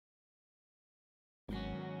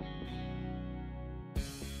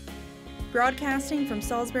Broadcasting from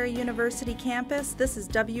Salisbury University campus, this is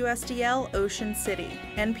WSDL Ocean City,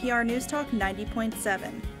 NPR News Talk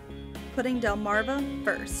 90.7. Putting Delmarva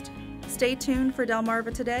first. Stay tuned for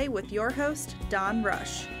Delmarva Today with your host, Don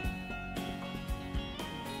Rush.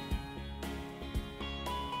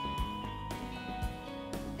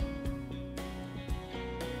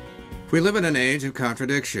 We live in an age of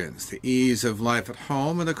contradictions, the ease of life at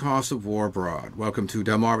home and the cost of war abroad. Welcome to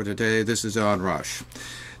Delmarva Today. This is Don Rush.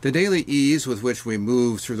 The daily ease with which we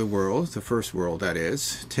move through the world, the first world that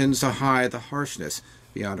is, tends to hide the harshness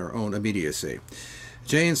beyond our own immediacy.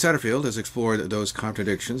 Jane Satterfield has explored those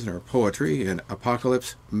contradictions in her poetry in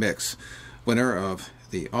Apocalypse Mix, winner of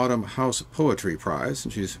the Autumn House Poetry Prize,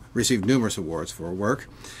 and she's received numerous awards for her work.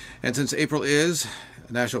 And since April is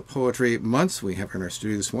National Poetry Month, we have her in our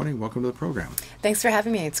studio this morning. Welcome to the program. Thanks for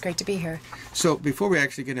having me. It's great to be here. So before we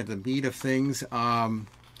actually get into the meat of things,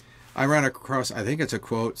 I ran across, I think it's a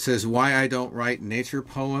quote, says, "Why I don't write nature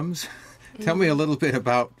poems." Tell me a little bit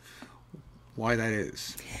about why that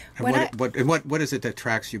is. And what is it that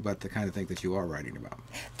attracts you about the kind of thing that you are writing about?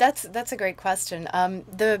 That's a great question.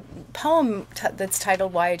 The poem that's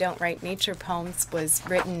titled "Why I Don't Write Nature Poems" was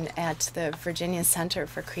written at the Virginia Center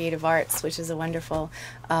for Creative Arts, which is a wonderful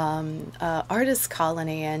artist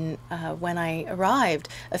colony. And when I arrived,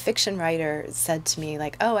 a fiction writer said to me,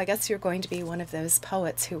 like, "Oh, I guess you're going to be one of those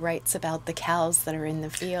poets who writes about the cows that are in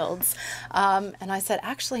the fields." And I said,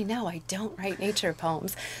 "Actually, no, I don't write nature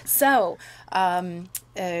poems." So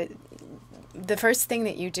the first thing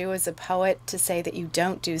that you do as a poet to say that you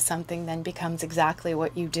don't do something then becomes exactly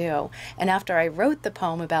what you do. And after I wrote the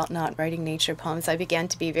poem about not writing nature poems, I began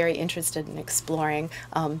to be very interested in exploring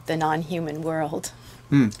the non-human world.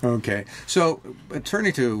 Okay. So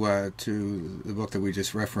turning to the book that we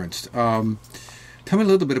just referenced, tell me a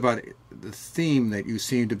little bit about the theme that you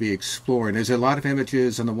seem to be exploring. There's a lot of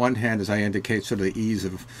images on the one hand, as I indicate, sort of the ease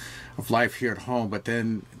of life here at home, but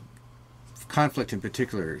then conflict in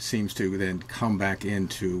particular seems to then come back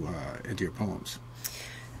into your poems.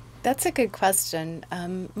 That's a good question.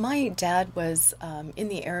 My dad was in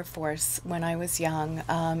the Air Force when I was young,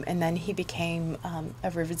 and then he became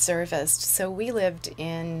a reservist. So we lived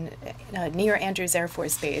in near Andrews Air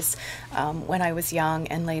Force Base when I was young,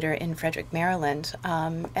 and later in Frederick, Maryland.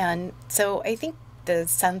 And so I think the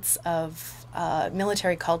sense of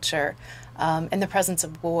military culture and the presence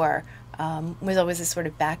of war was always a sort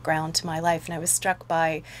of background to my life, and I was struck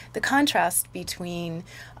by the contrast between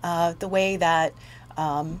the way that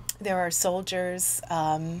there are soldiers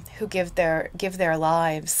who give their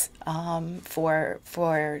lives for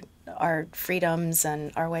our freedoms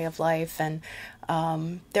and our way of life, and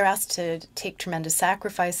they're asked to take tremendous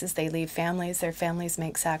sacrifices. They leave families, their families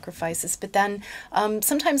make sacrifices, but then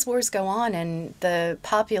sometimes wars go on and the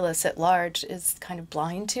populace at large is kind of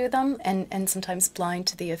blind to them and sometimes blind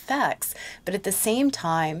to the effects. But at the same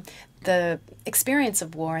time, the experience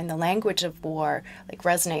of war and the language of war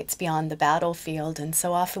resonates beyond the battlefield, and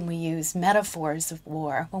so often we use metaphors of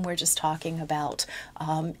war when we're just talking about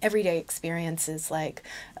everyday experiences like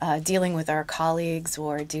dealing with our colleagues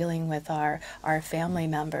or dealing with our family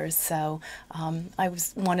members. So I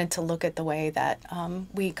wanted to look at the way that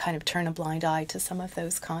we kind of turn a blind eye to some of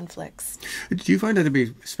those conflicts. Do you find that to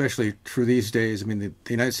be especially true these days? I mean, the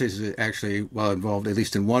United States is actually, well involved, at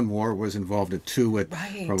least in one war, was involved in two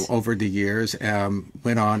from over the years.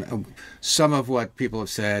 Went on. Some of what people have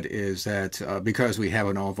said is that because we have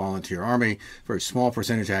an all-volunteer army, a very small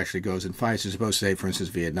percentage actually goes and fights, as opposed to, say, for instance,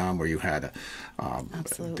 Vietnam, where you had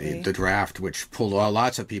the draft, which pulled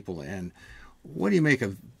lots of people in. What do you make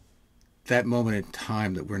of that moment in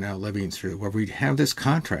time that we're now living through, where we have this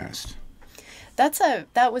contrast?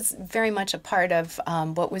 That was very much a part of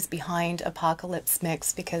what was behind Apocalypse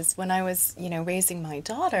Mix, because when I was, raising my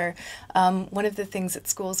daughter, one of the things at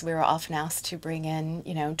schools we were often asked to bring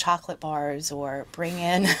in, chocolate bars or bring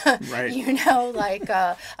in, right.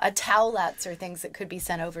 Towelettes or things that could be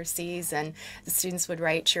sent overseas, and the students would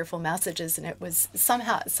write cheerful messages, and it was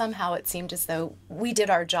somehow it seemed as though we did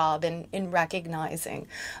our job in recognizing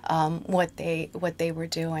what they were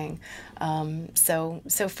doing. So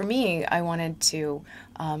for me, I wanted to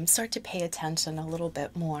start to pay attention a little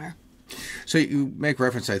bit more. So you make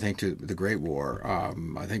reference, I think, to the Great War.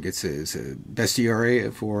 I think it's a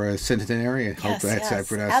bestiary for a centenary. I hope I pronounced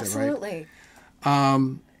that right. Absolutely.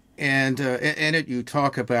 And in it you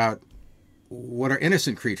talk about what are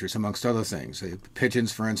innocent creatures, amongst other things.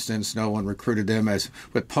 Pigeons, for instance, no one recruited them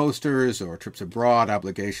with posters or trips abroad,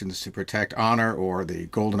 obligations to protect honor, or the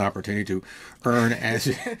golden opportunity to earn as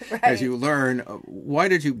right. as you learn. Why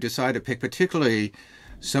did you decide to pick particularly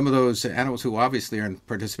some of those animals who obviously are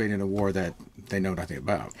participating in a war that they know nothing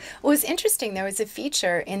about. Well, it was interesting. There was a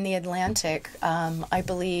feature in The Atlantic, I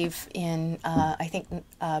believe in,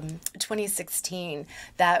 2016,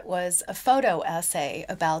 that was a photo essay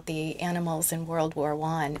about the animals in World War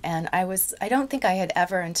I. And I don't think I had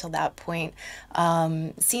ever until that point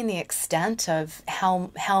seen the extent of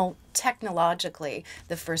how technologically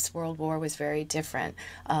the First World War was very different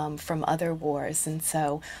from other wars. And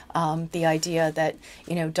so the idea that,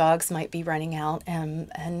 dogs might be running out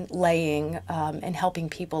and laying and helping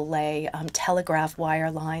people lay telegraph wire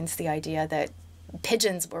lines, the idea that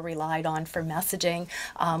pigeons were relied on for messaging,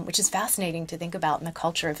 which is fascinating to think about in the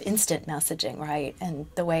culture of instant messaging, right? And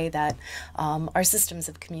the way that our systems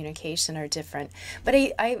of communication are different. But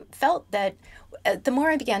I felt that the more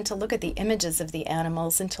I began to look at the images of the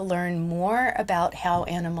animals and to learn more about how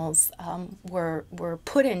animals were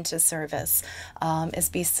put into service as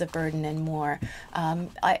beasts of burden and more,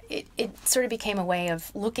 it sort of became a way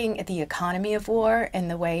of looking at the economy of war and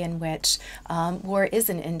the way in which war is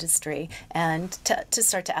an industry, and to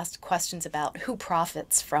start to ask questions about who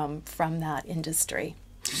profits from that industry.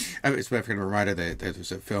 It's kind of reminded that there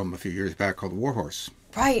was a film a few years back called War Horse.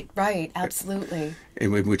 Right, absolutely.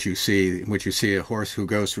 In which you see a horse who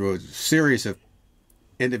goes through a series of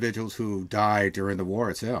individuals who died during the war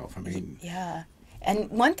itself. I mean, yeah. And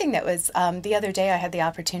one thing that was, the other day I had the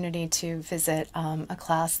opportunity to visit a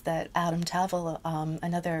class that Adam Tavel,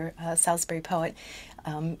 another Salisbury poet,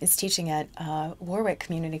 is teaching at Warwick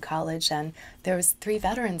Community College, and there was 3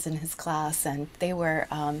 veterans in his class, and they were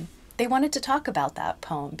they wanted to talk about that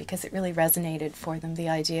poem because it really resonated for them, the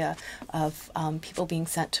idea of people being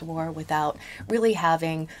sent to war without really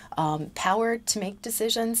having power to make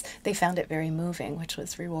decisions. They found it very moving, which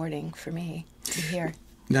was rewarding for me to hear.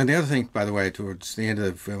 Now, the other thing, by the way, towards the end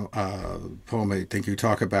of the poem, I think you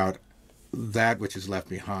talk about that which is left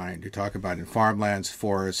behind. You talk about in farmlands,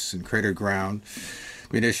 forests, and cratered ground,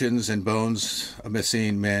 munitions and bones of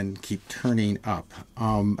missing men keep turning up.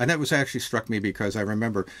 And that was actually struck me because I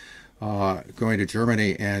remember going to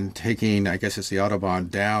Germany and taking, I guess it's the Autobahn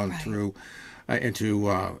down Right. through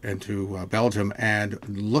into Belgium, and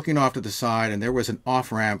looking off to the side, and there was an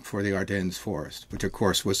off-ramp for the Ardennes forest, which of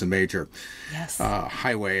course was the major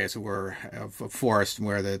highway, as it were, of forest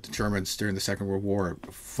where the Germans during the Second World War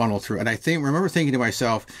funneled through. And I remember thinking to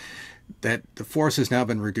myself that the forest has now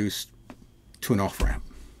been reduced to an off-ramp.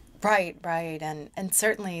 Right, and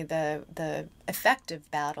certainly the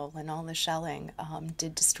effective battle and all the shelling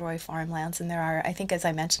did destroy farmlands, and there are, I think, as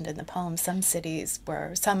I mentioned in the poem, some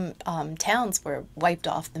towns were wiped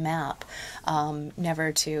off the map,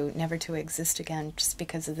 never to exist again, just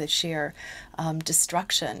because of the sheer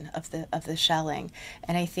destruction of the shelling.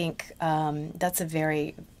 And I think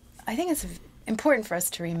it's important for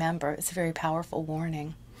us to remember. It's a very powerful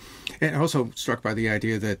warning. And also struck by the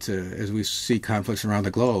idea that as we see conflicts around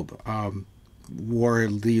the globe, war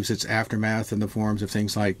leaves its aftermath in the forms of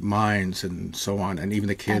things like mines and so on, and even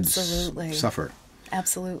the kids suffer.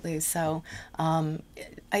 Absolutely. So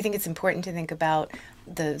I think it's important to think about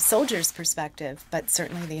the soldier's perspective, but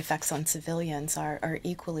certainly the effects on civilians are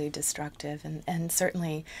equally destructive, and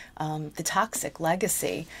certainly the toxic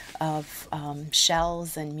legacy of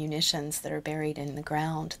shells and munitions that are buried in the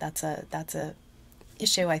ground. That's a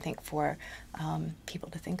issue, I think, for people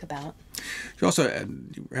to think about. You also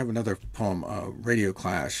have another poem, Radio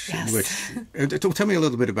Clash, yes. which, tell me a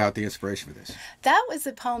little bit about the inspiration for this. That was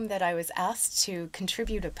a poem that I was asked to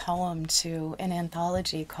contribute a poem to an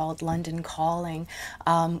anthology called London Calling,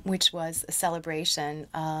 which was a celebration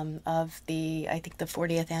of the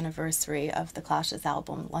 40th anniversary of the Clash's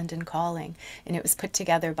album, London Calling. And it was put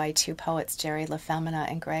together by 2 poets, Jerry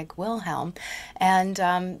LaFemina and Greg Wilhelm. And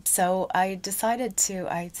so I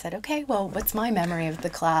said, okay, well, what's my memory of the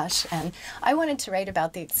Clash? And I wanted to write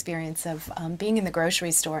about the experience of being in the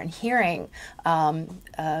grocery store and hearing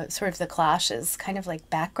sort of the Clash's kind of like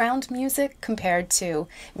background music compared to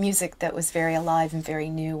music that was very alive and very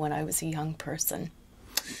new when I was a young person.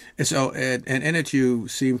 And so, and in it you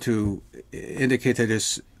seem to indicate that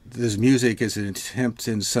this music is an attempt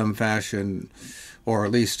in some fashion, or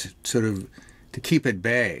at least sort of to keep at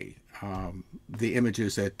bay the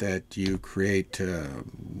images that you create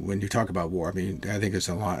when you talk about war. I mean, I think there's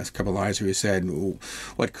a couple lines where you said,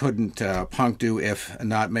 what couldn't punk do if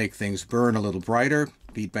not make things burn a little brighter?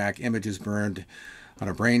 Beat back images burned on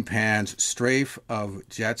a brain pan's strafe of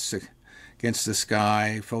jets against the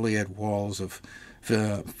sky, foliate walls of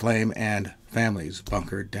flame and families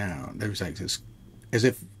bunkered down. There was like this, as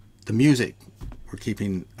if the music were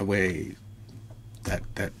keeping away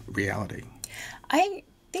that reality.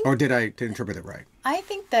 Or did I interpret it right? I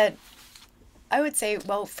think that I would say,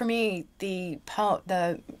 well, for me, the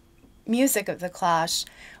music of the Clash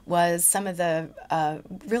was some of the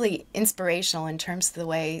really inspirational in terms of the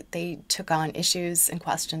way they took on issues and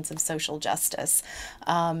questions of social justice.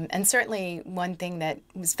 And certainly one thing that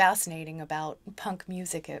was fascinating about punk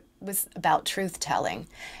music, it was about truth-telling.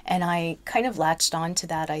 And I kind of latched on to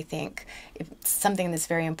that, I think. It's something that's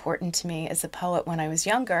very important to me as a poet. When I was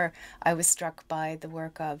younger, I was struck by the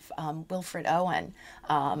work of Wilfred Owen,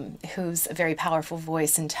 who's a very powerful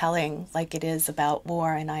voice in telling like it is about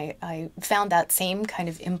war. And I found that same kind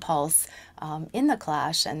of impulse in the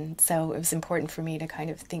Clash, and so it was important for me to kind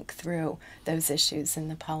of think through those issues in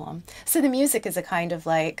the poem. So the music is a kind of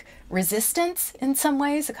like resistance in some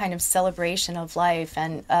ways, a kind of celebration of life,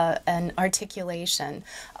 and an articulation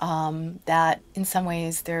that in some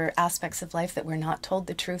ways there are aspects of life that we're not told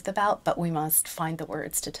the truth about, but we must find the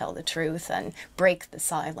words to tell the truth and break the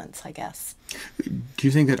silence, I guess. Do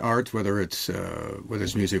you think that art, whether it's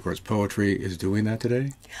music or it's poetry, is doing that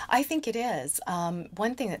today? I think it is.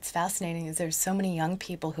 One thing that's fascinating is there's so many young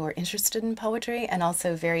people who are interested in poetry and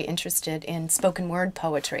also very interested in spoken word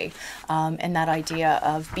poetry, and that idea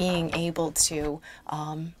of being able to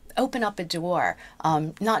open up a door,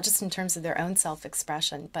 not just in terms of their own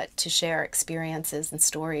self-expression, but to share experiences and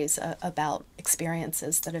stories about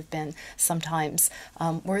experiences that have been sometimes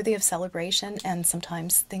worthy of celebration and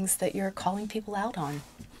sometimes things that you're calling people out on.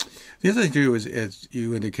 The other thing, too, is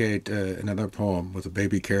you indicate another poem with a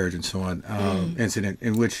baby carriage and so on, incident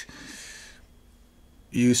in which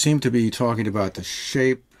you seem to be talking about the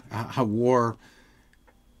shape, how war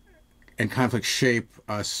and conflict shape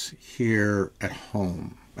us here at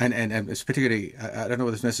home. And it's particularly, I don't know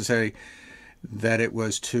whether it's necessary that it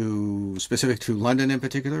was specific to London in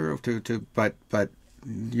particular, but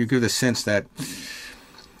you give the sense that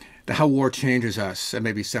how war changes us and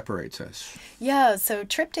maybe separates us. Yeah, so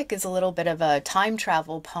Triptych is a little bit of a time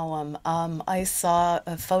travel poem. I saw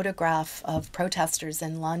a photograph of protesters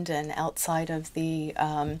in London outside of the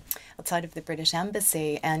British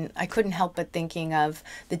Embassy, and I couldn't help but thinking of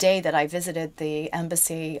the day that I visited the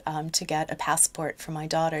embassy to get a passport for my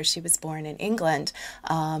daughter. She was born in England,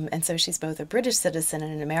 and so she's both a British citizen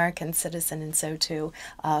and an American citizen, and so to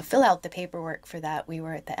fill out the paperwork for that, we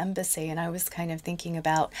were at the embassy, and I was kind of thinking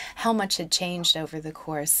about how much had changed over the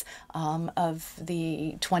course of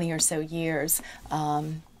the 20 or so years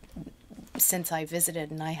since I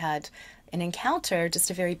visited, and I had an encounter, just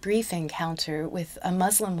a very brief encounter, with a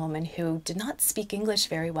Muslim woman who did not speak English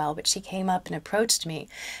very well, but she came up and approached me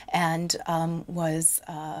and was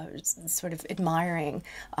sort of admiring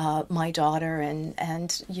my daughter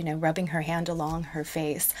and rubbing her hand along her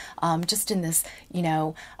face, just in this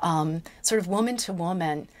sort of woman to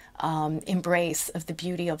woman embrace of the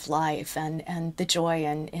beauty of life and the joy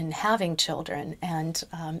in having children. And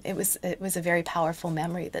it was a very powerful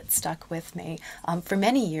memory that stuck with me for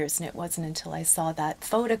many years, and it wasn't until I saw that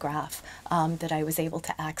photograph that I was able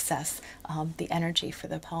to access the energy for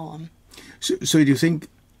the poem. So do you think,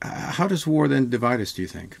 how does war then divide us, do you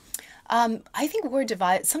think? I think we're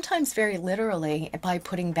divided, sometimes very literally, by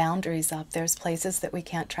putting boundaries up. There's places that we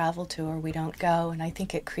can't travel to or we don't go, and I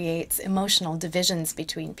think it creates emotional divisions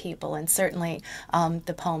between people, and certainly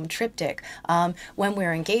the poem Triptych. When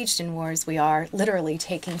we're engaged in wars, we are literally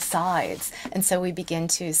taking sides, and so we begin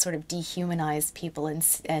to sort of dehumanize people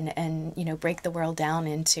and break the world down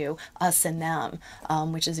into us and them,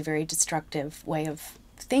 which is a very destructive way of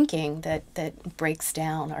thinking that breaks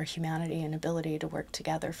down our humanity and ability to work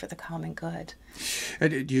together for the common good.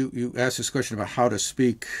 And you asked this question about how to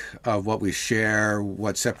speak of what we share,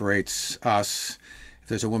 what separates us. If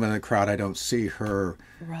there's a woman in the crowd, I don't see her.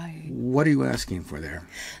 Right. What are you asking for there?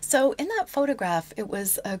 So in that photograph, it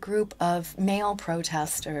was a group of male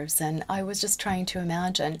protesters, and I was just trying to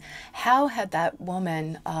imagine how had that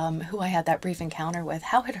woman who I had that brief encounter with,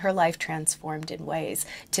 how had her life transformed in ways?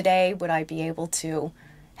 Today, would I be able to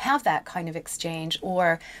have that kind of exchange,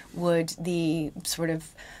 or would the sort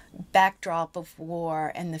of backdrop of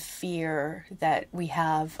war and the fear that we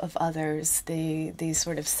have of others, the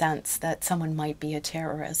sort of sense that someone might be a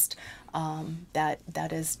terrorist,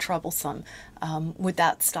 that is troublesome, would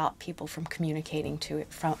that stop people from communicating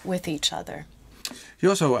with each other? You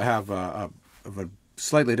also have a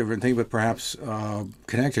slightly different thing, but perhaps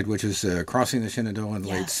connected, which is Crossing the Shenandoah in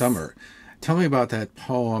late summer. Tell me about that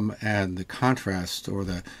poem and the contrast, or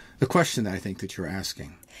the question that I think that you're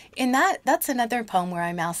asking. In that's another poem where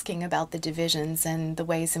I'm asking about the divisions and the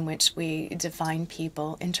ways in which we define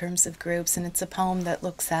people in terms of groups, and it's a poem that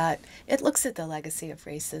looks at the legacy of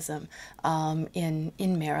racism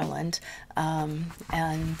in Maryland,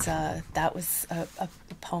 and that was a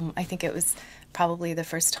poem. I think it was probably the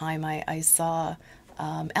first time I saw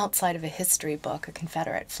outside of a history book, a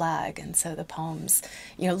Confederate flag. And so the poems,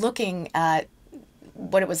 looking at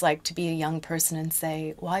what it was like to be a young person and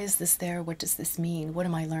say, why is this there? What does this mean? What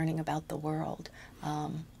am I learning about the world?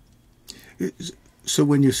 So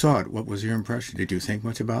when you saw it, what was your impression? Did you think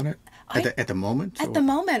much about it at the moment? At the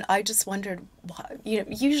moment, I just wondered,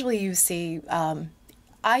 usually you see,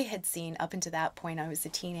 I had seen up until that point, I was a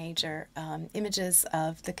teenager, images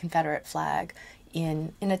of the Confederate flag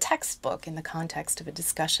in a textbook in the context of a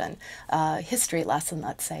discussion, history lesson,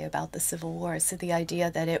 let's say, about the Civil War. So the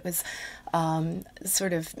idea that it was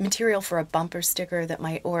sort of material for a bumper sticker that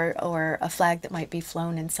might, or a flag that might be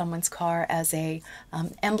flown in someone's car as a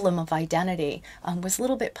emblem of identity was a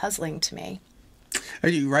little bit puzzling to me.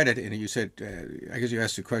 You write it, and you said, I guess you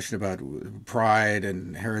asked a question about pride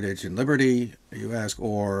and heritage and liberty, you ask,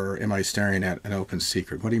 or am I staring at an open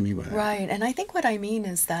secret? What do you mean by that? Right, and I think what I mean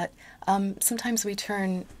is that sometimes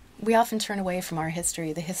we often turn away from our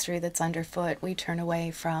history, the history that's underfoot. We turn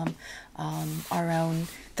away from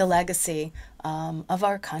the legacy of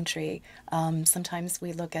our country. Sometimes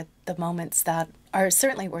we look at the moments that are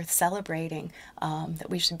certainly worth celebrating, that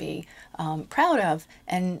we should be proud of,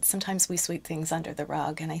 and sometimes we sweep things under the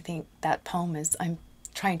rug. And I think that poem I'm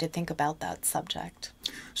trying to think about that subject.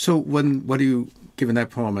 So what do you, given that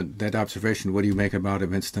poem and that observation, what do you make about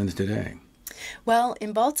events done today? Well,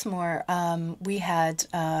 in Baltimore, we had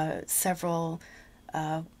several.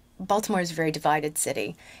 Baltimore is a very divided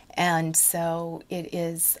city, and so it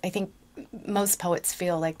is. I think most poets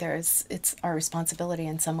feel like it's our responsibility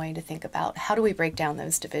in some way to think about how do we break down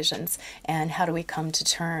those divisions and how do we come to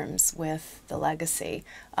terms with the legacy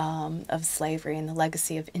of slavery and the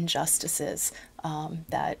legacy of injustices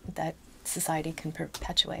that society can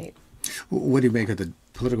perpetuate. What do you make of the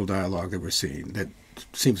political dialogue that we're seeing that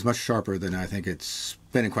seems much sharper than I think it's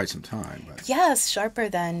been in quite some time? But. Yes, sharper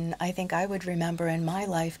than I think I would remember in my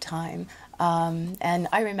lifetime. And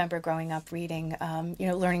I remember growing up reading,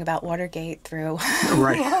 learning about Watergate through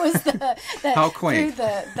right. what was the how quaint. Through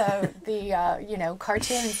the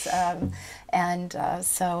cartoons.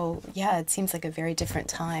 So it seems like a very different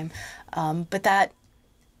time. But that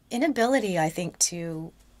inability, I think,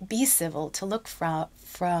 to be civil, to look from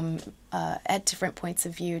at different points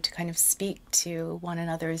of view, to kind of speak to one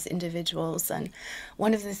another as individuals. And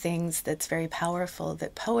one of the things that's very powerful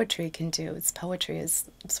that poetry can do is poetry is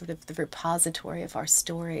sort of the repository of our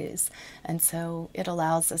stories. And so it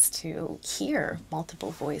allows us to hear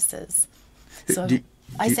multiple voices. So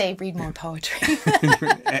I say read more poetry.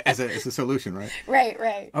 as a solution, right?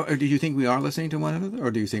 Right. Oh, do you think we are listening to one another,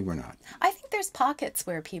 or do you think we're not? I think there's pockets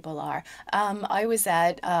where people are. I was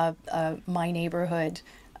at my neighborhood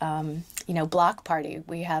block party.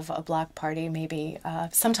 We have a block party maybe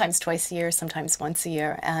sometimes twice a year, sometimes once a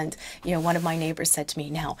year. And, one of my neighbors said to me,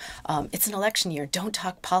 now, it's an election year. Don't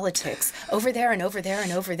talk politics. Over there and over there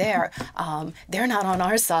and over there. They're not on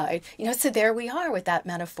our side. So there we are with that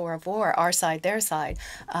metaphor of war, our side, their side.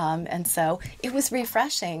 And so it was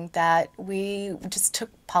refreshing that we just took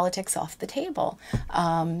politics off the table.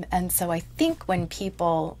 And so I think when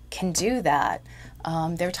people can do that,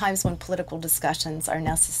 there are times when political discussions are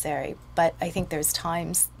necessary, but I think there's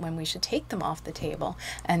times when we should take them off the table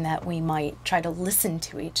and that we might try to listen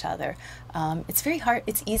to each other. It's very hard.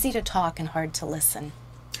 It's easy to talk and hard to listen.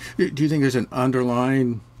 Do you think there's an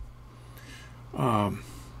underlying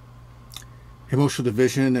emotional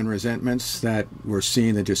division and resentments that we're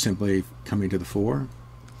seeing that just simply coming to the fore?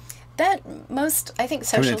 That I think,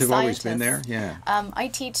 social they've scientists. always been there, yeah. I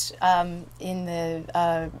teach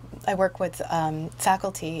I work with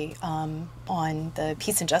faculty on the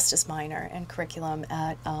Peace and Justice minor and curriculum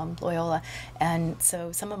at Loyola, and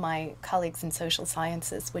so some of my colleagues in social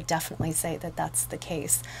sciences would definitely say that that's the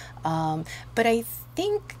case. But I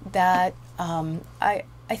think that I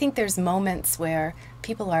think there's moments where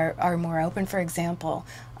people are more open. For example,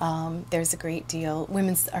 there's a great deal,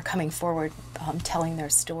 women are coming forward telling their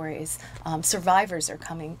stories. Survivors are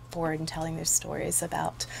coming forward and telling their stories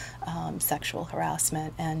about sexual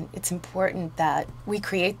harassment. And it's important that we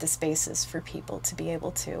create the spaces for people to be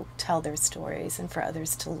able to tell their stories and for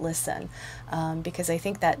others to listen. Because I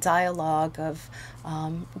think that dialogue of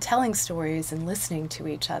telling stories and listening to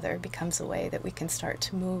each other becomes a way that we can start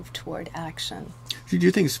to move toward action. Do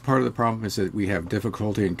you think part of the problem is that we have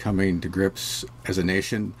difficulty in coming to grips as a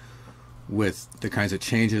nation with the kinds of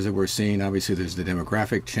changes that we're seeing? Obviously, there's the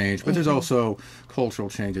demographic change, but there's also cultural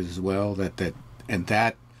changes as well.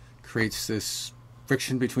 That creates this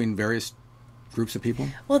friction between various groups of people?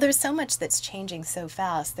 Well, there's so much that's changing so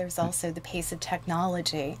fast. There's also the pace of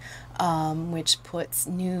technology, which puts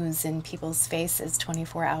news in people's faces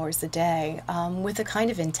 24 hours a day with a kind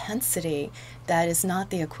of intensity that is not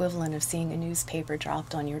the equivalent of seeing a newspaper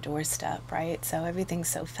dropped on your doorstep, right? So everything's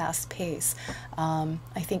so fast-paced. I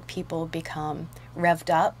think people become revved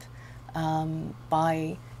up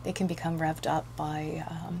they can become revved up by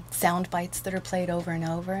sound bites that are played over and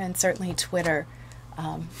over, and certainly Twitter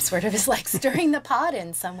sort of is like stirring the pot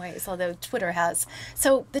in some ways, although Twitter has.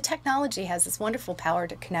 So the technology has this wonderful power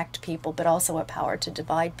to connect people, but also a power to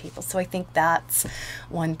divide people. So I think that's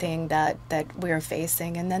one thing that we're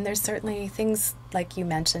facing. And then there's certainly things like you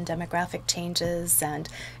mentioned, demographic changes and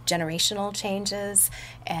generational changes.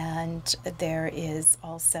 And there is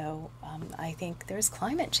also, I think there's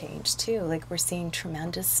climate change too. Like we're seeing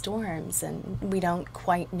tremendous storms and we don't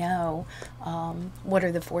quite know what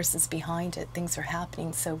are the forces behind it. Things are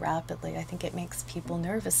happening so rapidly. I think it makes people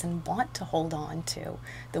nervous and want to hold on to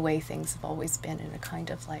the way things have always been in a kind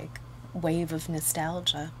of like wave of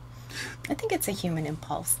nostalgia. I think it's a human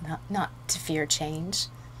impulse not to fear change.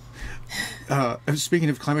 Speaking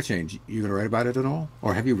of climate change, you going to write about it at all?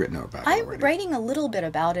 Or have you written about it already? I'm writing a little bit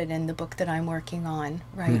about it in the book that I'm working on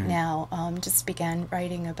right now. Just began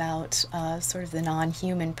writing about sort of the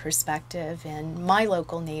non-human perspective in my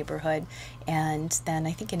local neighborhood. And then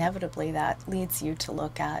I think inevitably that leads you to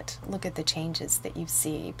look at the changes that you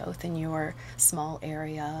see both in your small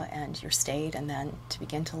area and your state, and then to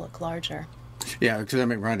begin to look larger. Yeah, because I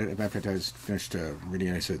was finished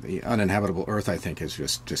reading. I said the Uninhabitable Earth, I think, has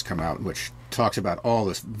just come out, which talks about all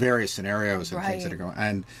this various scenarios and things that are going.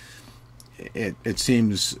 And it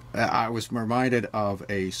seems I was reminded of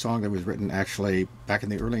a song that was written actually back in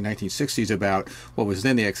the early 1960s about what was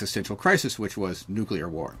then the existential crisis, which was nuclear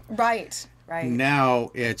war. Right.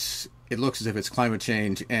 Now it looks as if it's climate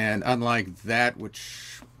change, and unlike that,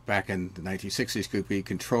 which back in the 1960s could be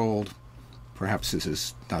controlled, perhaps this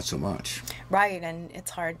is not so much. Right, and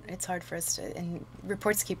it's hard for us to, and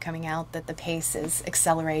reports keep coming out that the pace is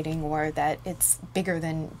accelerating or that it's bigger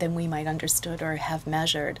than we might understood or have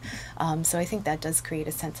measured. So I think that does create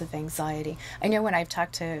a sense of anxiety. I know when I've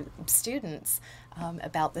talked to students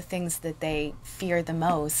about the things that they fear the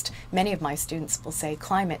most, many of my students will say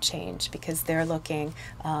climate change because they're looking,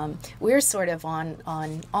 we're sort of on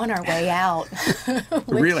our way out,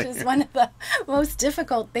 which really? is one of the most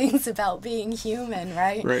difficult things about being human,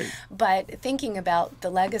 right? But thinking about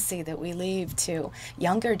the legacy that we leave to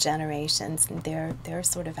younger generations, they're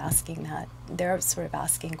sort of asking that. They're sort of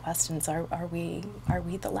asking questions. Are we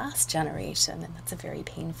the last generation? And that's a very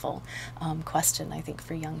painful question, I think,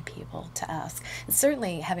 for young people to ask. And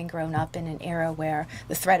certainly, having grown up in an era where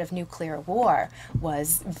the threat of nuclear war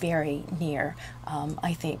was very near,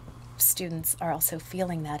 I think students are also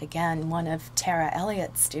feeling that again. One of Tara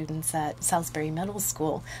Elliott's students at Salisbury Middle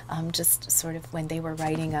School, just sort of when they were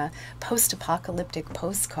writing a post-apocalyptic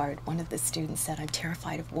postcard, one of the students said, "I'm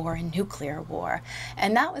terrified of war and nuclear war."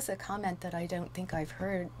 And that was a comment that I don't think I've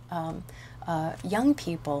heard young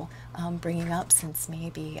people bringing up since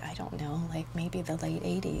maybe, I don't know, like maybe the late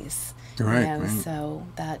 80s. Right. So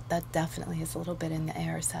that definitely is a little bit in the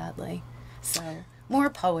air, sadly. So more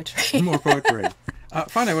poetry. More poetry.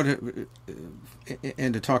 Finally, I want to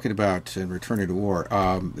into talking about and returning to war,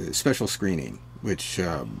 special screening, which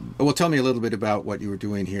well, tell me a little bit about what you were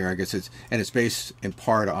doing here. I guess it's based in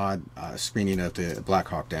part on screening of the Black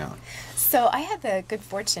Hawk Down. So I had the good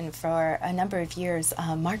fortune for a number of years.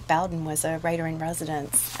 Mark Bowden was a writer in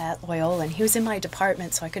residence at Loyola, and he was in my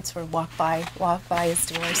department, so I could sort of walk by his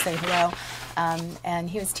door, say hello. And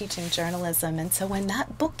he was teaching journalism, and so when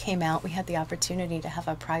that book came out, we had the opportunity to have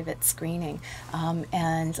a private screening,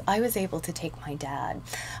 and I was able to take my dad,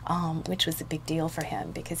 which was a big deal for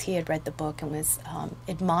him because he had read the book and was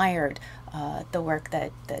admired the work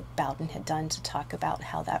that Bowden had done to talk about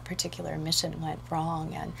how that particular mission went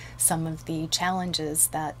wrong and some of the challenges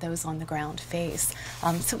that those on the ground face.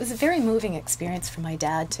 So it was a very moving experience for my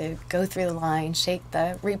dad to go through the line, shake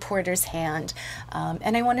the reporter's hand,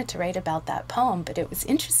 and I wanted to write about that poem, but it was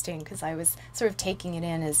interesting because I was sort of taking it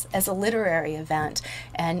in as a literary event,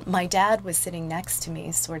 and my dad was sitting next to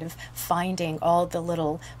me sort of finding all the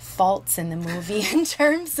little faults in the movie in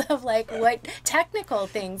terms of like what technical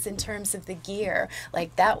things in terms of the gear.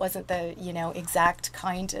 Like that wasn't the, exact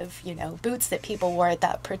kind of, boots that people wore at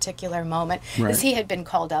that particular moment. Because he had been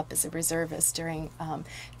called up as a reservist during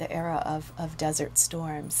the era of Desert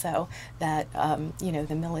Storm. So that,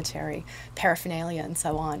 the military paraphernalia and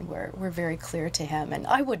so on were very clear to him. And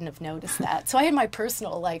I wouldn't have noticed that. So I had my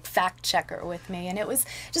personal, fact checker with me. And it was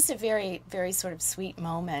just a very, very sort of sweet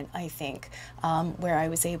moment, I think, where I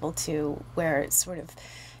was able to,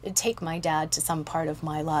 take my dad to some part of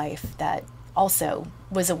my life that also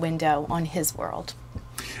was a window on his world.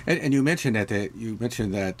 And you mentioned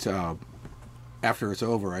that after it's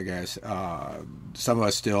over, I guess, some of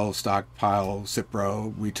us still stockpile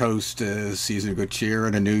Cipro. We toast a season of good cheer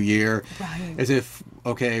and a new year, as if,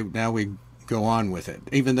 okay, now we go on with it,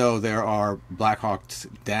 even though there are Black Hawks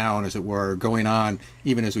down, as it were, going on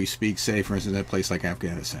even as we speak, say, for instance, in a place like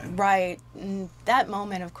Afghanistan. Right. And that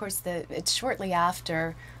moment, of course, it's shortly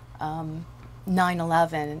after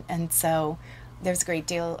 9/11, and so there's a great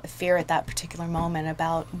deal of fear at that particular moment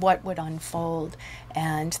about what would unfold,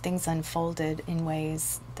 and things unfolded in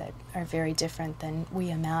ways that are very different than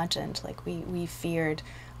we imagined. Like we feared,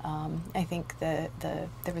 I think there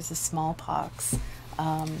was a smallpox.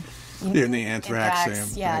 In the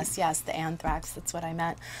anthrax. Yes, the anthrax, that's what I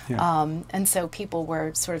meant. Yeah. And so people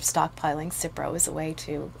were sort of stockpiling Cipro as a way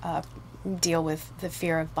to deal with the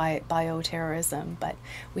fear of bioterrorism, but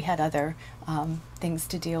we had other things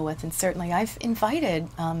to deal with. And certainly I've invited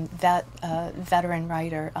that veteran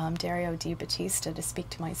writer, Dario Di Battista, to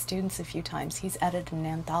speak to my students a few times. He's edited an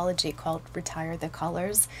anthology called Retire the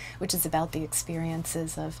Colors, which is about the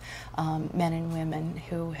experiences of men and women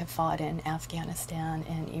who have fought in Afghanistan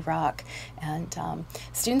and Iraq. And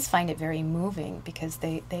students find it very moving because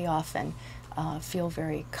they often feel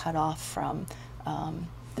very cut off from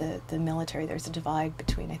the military. There's a divide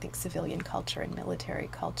between, I think, civilian culture and military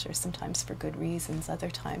culture, sometimes for good reasons, other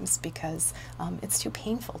times because it's too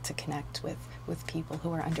painful to connect with people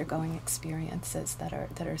who are undergoing experiences that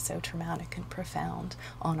are so traumatic and profound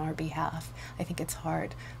on our behalf. I think it's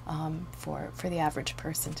hard for the average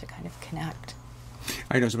person to kind of connect.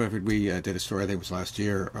 I know, we did a story, I think it was last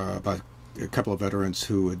year, about a couple of veterans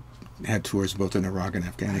who had tours both in Iraq and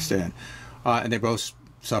Afghanistan, and they both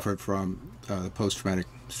suffered from the post-traumatic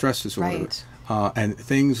stress disorder. Right. And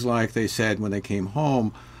things like they said when they came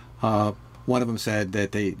home, one of them said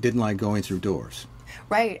that they didn't like going through doors.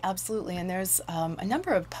 Right, absolutely. And there's a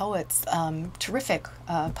number of poets, terrific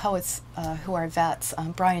poets who are vets.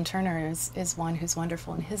 Brian Turner is one who's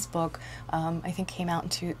wonderful in his book, I think came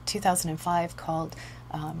out in 2005, called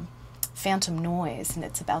Phantom Noise, and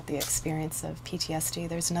it's about the experience of PTSD.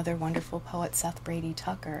 There's another wonderful poet, Seth Brady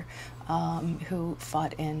Tucker, who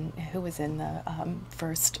was in the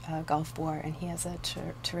first Gulf War, and he has a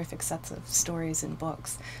terrific sets of stories and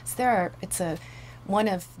books. So I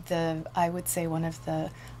would say one of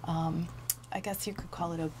the I guess you could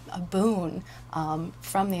call it a boon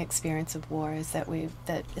from the experience of war is that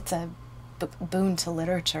it's a boon to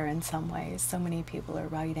literature in some ways. So many people are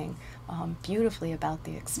writing beautifully about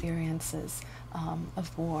the experiences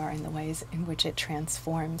of war and the ways in which it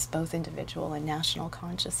transforms both individual and national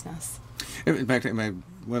consciousness. In fact, one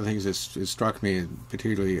of the things that struck me,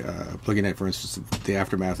 particularly looking at, for instance, the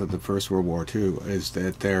aftermath of the First World War II, is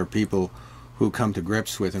that there are people who come to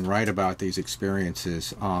grips with and write about these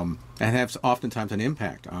experiences and have oftentimes an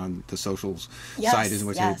impact on the social side in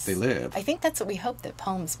which they live. I think that's what we hope that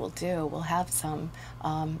poems will do. We'll have some,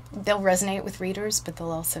 they'll resonate with readers, but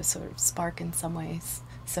they'll also sort of spark in some ways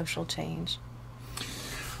social change.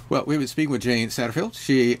 Well, we've been speaking with Jane Satterfield.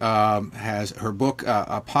 She has her book,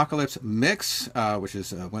 Apocalypse Mix, which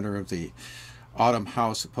is a winner of the Autumn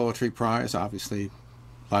House Poetry Prize, obviously.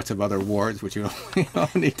 Lots of other awards, which you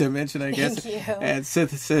don't need to mention, I guess. Thank you. And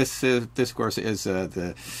since this, of course, is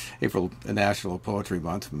the April National Poetry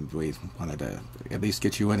Month, we wanted to at least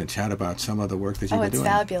get you in and chat about some of the work that you've been doing. Oh,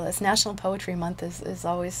 it's fabulous. National Poetry Month is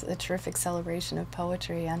always a terrific celebration of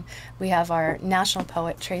poetry, and we have our national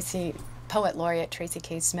Poet Laureate Tracy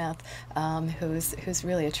K. Smith, who's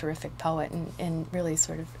really a terrific poet and really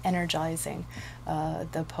sort of energizing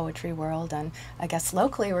the poetry world. And I guess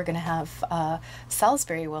locally we're going to have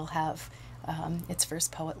Salisbury will have its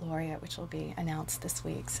first Poet Laureate, which will be announced this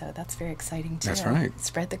week. So that's very exciting too. That's right.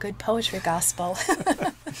 Spread the good poetry gospel.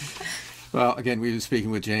 Well, again, we were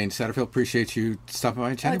speaking with Jane Satterfield. Appreciate you stopping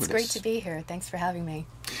by and chatting with us. It's great to be here. Thanks for having me.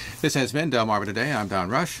 This has been Delmarva Today. I'm Don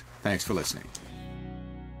Rush. Thanks for listening.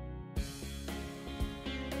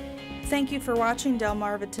 Thank you for watching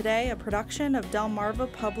Delmarva Today, a production of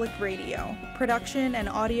Delmarva Public Radio. Production and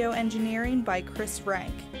audio engineering by Chris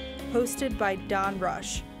Rank. Hosted by Don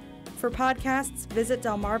Rush. For podcasts, visit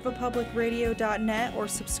delmarvapublicradio.net or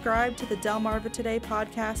subscribe to the Delmarva Today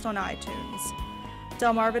podcast on iTunes.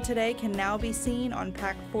 Delmarva Today can now be seen on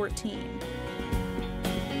Pack 14.